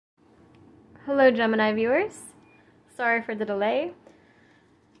Hello Gemini viewers, sorry for the delay.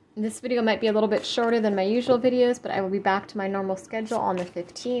 This video might be a little bit shorter than my usual videos, but I will be back to my normal schedule on the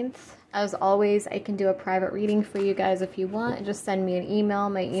 15th. As always, I can do a private reading for you guys if you want. Just send me an email.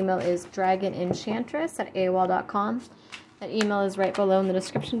 My email is dragonenchantress@aol.com. That email is right below in the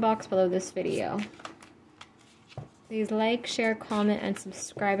description box below this video. Please like, share, comment, and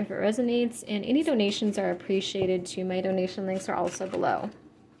subscribe if it resonates, and any donations are appreciated too. My donation links are also below.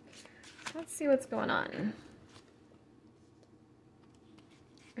 Let's see what's going on.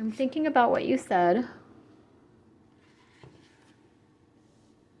 I'm thinking about what you said.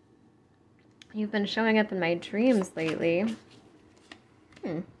 You've been showing up in my dreams lately.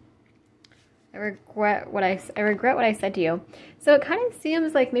 I regret what I said to you. So it kind of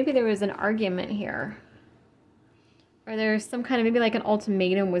seems like maybe there was an argument here. Or there's some kind of, maybe like an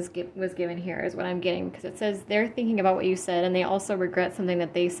ultimatum was given here is what I'm getting. Because it says they're thinking about what you said and they also regret something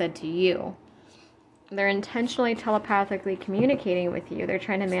that they said to you. They're intentionally telepathically communicating with you. They're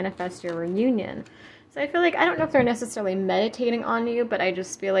trying to manifest your reunion. So I feel like, I don't know if they're necessarily meditating on you, but I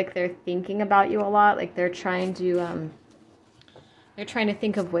just feel like they're thinking about you a lot. Like they're trying to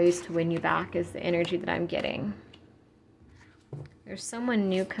think of ways to win you back is the energy that I'm getting. There's someone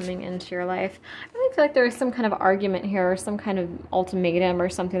new coming into your life. I really feel like there was some kind of argument here or some kind of ultimatum or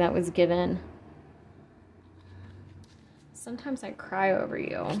something that was given. Sometimes I cry over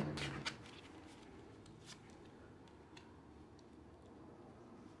you.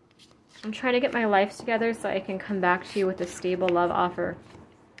 I'm trying to get my life together so I can come back to you with a stable love offer.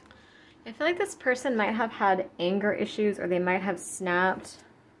 I feel like this person might have had anger issues or they might have snapped.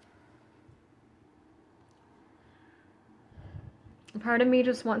 Part of me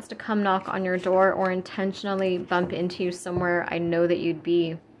just wants to come knock on your door or intentionally bump into you somewhere I know that you'd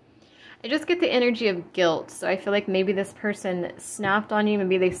be. I just get the energy of guilt. So I feel like maybe this person snapped on you.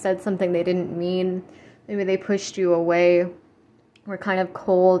 Maybe they said something they didn't mean. Maybe they pushed you away. Were kind of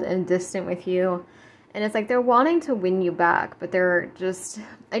cold and distant with you. And it's like they're wanting to win you back. But they're just...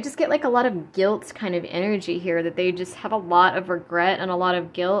 I just get like a lot of guilt kind of energy here. That they just have a lot of regret and a lot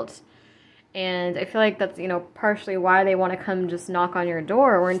of guilt. And I feel like that's, you know, partially why they want to come just knock on your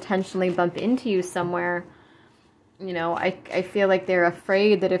door or intentionally bump into you somewhere. You know, I feel like they're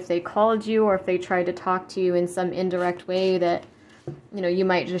afraid that if they called you or if they tried to talk to you in some indirect way that, you know, you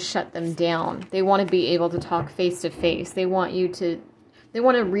might just shut them down. They want to be able to talk face to face. They want to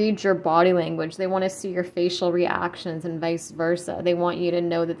read your body language. They want to see your facial reactions and vice versa. They want you to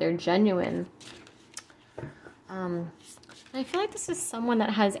know that they're genuine. I feel like this is someone that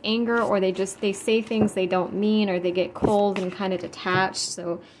has anger or they say things they don't mean or they get cold and kind of detached.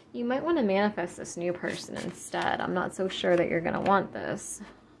 So you might want to manifest this new person instead. I'm not so sure that you're going to want this.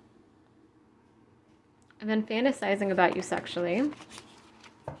 I've been fantasizing about you sexually.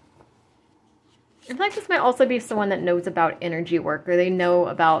 I feel like this might also be someone that knows about energy work or they know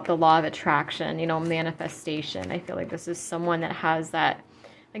about the law of attraction, you know, manifestation. I feel like this is someone that has that.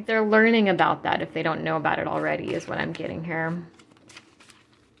 Like they're learning about that if they don't know about it already is what I'm getting here.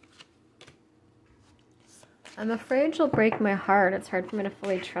 I'm afraid you'll break my heart. It's hard for me to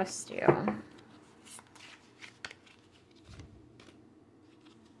fully trust you.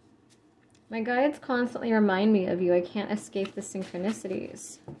 My guides constantly remind me of you. I can't escape the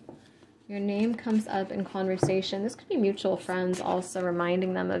synchronicities. Your name comes up in conversation. This could be mutual friends also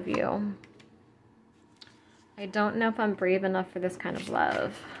reminding them of you. I don't know if I'm brave enough for this kind of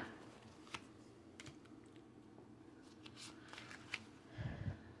love.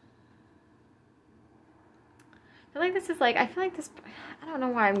 I feel like this is like, I don't know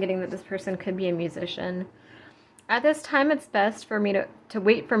why I'm getting that this person could be a musician. At this time, it's best for me to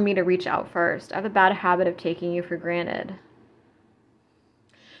wait for me to reach out first. I have a bad habit of taking you for granted.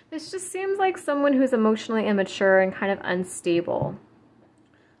 This just seems like someone who's emotionally immature and kind of unstable.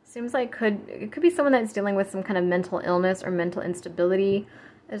 Seems like it could be someone that's dealing with some kind of mental illness or mental instability.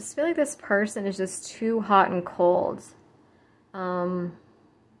 I just feel like this person is just too hot and cold. I'm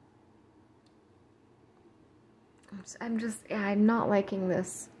not liking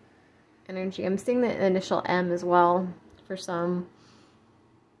this energy. I'm seeing the initial M as well for some.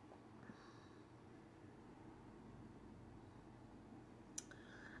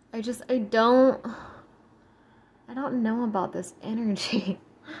 I don't know about this energy.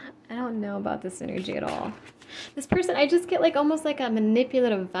 I don't know about this energy at all. This person, I just get like almost like a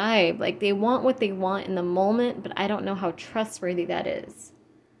manipulative vibe. Like they want what they want in the moment, but I don't know how trustworthy that is.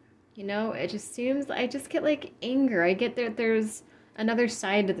 You know, it just seems, I just get like anger. I get there's another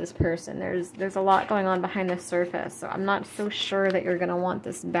side to this person. There's a lot going on behind the surface. So I'm not so sure that you're going to want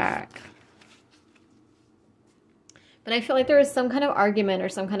this back. But And I feel like there was some kind of argument or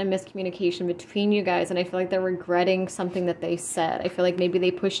some kind of miscommunication between you guys, and I feel like they're regretting something that they said. I feel like maybe they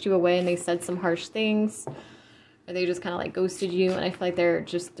pushed you away and they said some harsh things, or they just kind of like ghosted you, and I feel like they're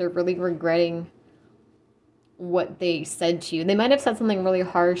really regretting what they said to you. They might have said something really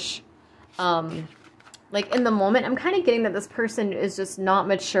harsh. Like in the moment, I'm kind of getting that this person is just not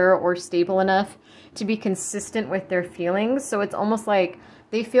mature or stable enough to be consistent with their feelings. So it's almost like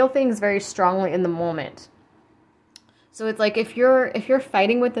they feel things very strongly in the moment. So it's like if you're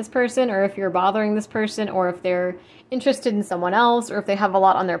fighting with this person, or if you're bothering this person, or if they're interested in someone else, or if they have a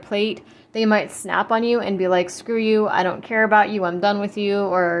lot on their plate, they might snap on you and be like, screw you, I don't care about you, I'm done with you,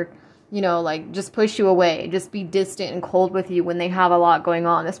 or, you know, like just push you away, just be distant and cold with you when they have a lot going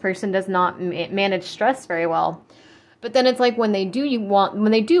on. This person does not manage stress very well. But then it's like when they do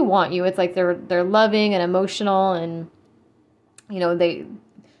want you, it's like they're loving and emotional, and, you know, they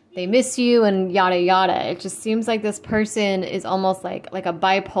miss you and yada yada. It just seems like this person is almost like a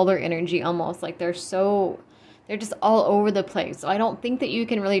bipolar energy, almost like they're just all over the place. So I don't think that you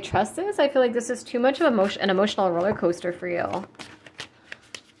can really trust this. I feel like this is too much of an emotional roller coaster for you. I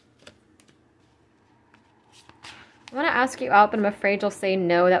want to ask you out, but I'm afraid you'll say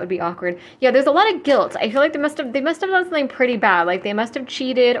no. That would be awkward. Yeah, there's a lot of guilt. I feel like they must have done something pretty bad. Like they must have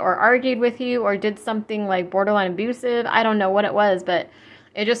cheated or argued with you or did something like borderline abusive. I don't know what it was, but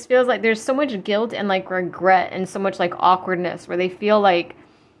it just feels like there's so much guilt and like regret and so much like awkwardness where they feel like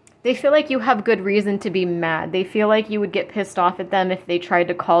you have good reason to be mad. They feel like you would get pissed off at them if they tried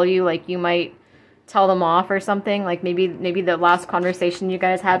to call you, like you might tell them off or something. Like maybe the last conversation you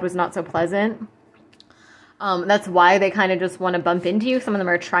guys had was not so pleasant. That's why they kind of just want to bump into you. Some of them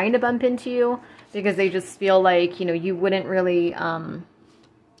are trying to bump into you because they just feel like, you know, you wouldn't really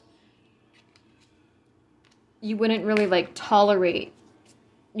like tolerate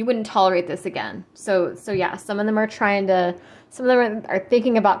this again. So yeah, some of them are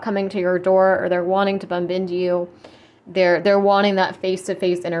thinking about coming to your door, or they're wanting to bump into you. They're wanting that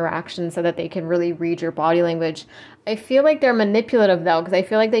face-to-face interaction so that they can really read your body language. I feel like they're manipulative though, because I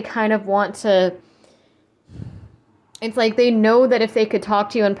feel like they kind of want to, it's like they know that if they could talk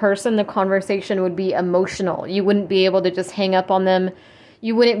to you in person, the conversation would be emotional. You wouldn't be able to just hang up on them.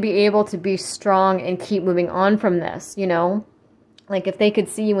 You wouldn't be able to be strong and keep moving on from this, you know? Like if they could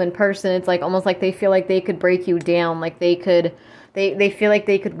see you in person, it's like almost like they feel like they could break you down. Like they feel like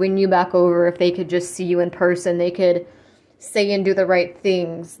they could win you back over if they could just see you in person. They could say and do the right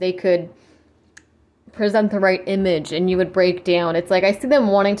things. They could present the right image and you would break down. It's like I see them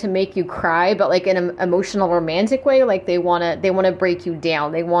wanting to make you cry, but like in an emotional romantic way. Like they want to break you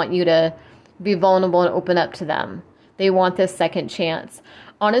down. They want you to be vulnerable and open up to them. They want this second chance.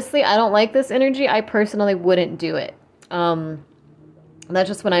 Honestly, I don't like this energy. I personally wouldn't do it. That's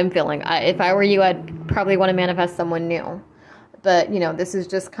just what I'm feeling. If I were you, I'd probably want to manifest someone new. But, you know, this is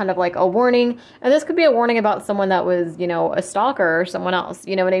just kind of like a warning. And this could be a warning about someone that was, you know, a stalker or someone else.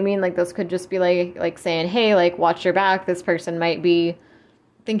 You know what I mean? Like, this could just be like saying, hey, like, watch your back. This person might be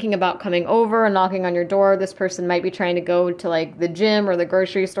thinking about coming over and knocking on your door. This person might be trying to go to, like, the gym or the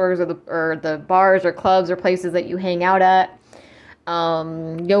grocery stores or the bars or clubs or places that you hang out at.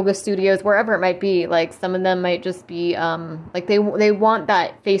 Yoga studios, wherever it might be. Like, some of them might just be, like, they want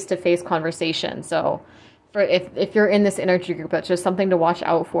that face-to-face conversation. So for if you're in this energy group, that's just something to watch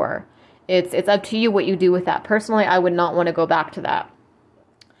out for. It's up to you what you do with that. Personally, I would not want to go back to that.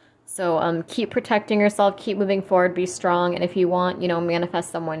 So keep protecting yourself, keep moving forward, be strong, and if you want, you know,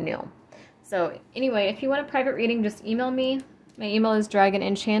 manifest someone new. So anyway, if you want a private reading, just email me. My email is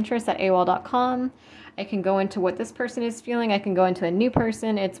dragonenchantress@aol.com. I can go into what this person is feeling. I can go into a new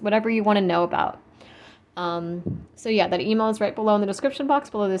person. It's whatever you want to know about. So yeah, that email is right below in the description box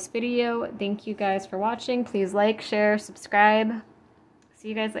below this video. Thank you guys for watching. Please like, share, subscribe. See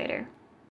you guys later.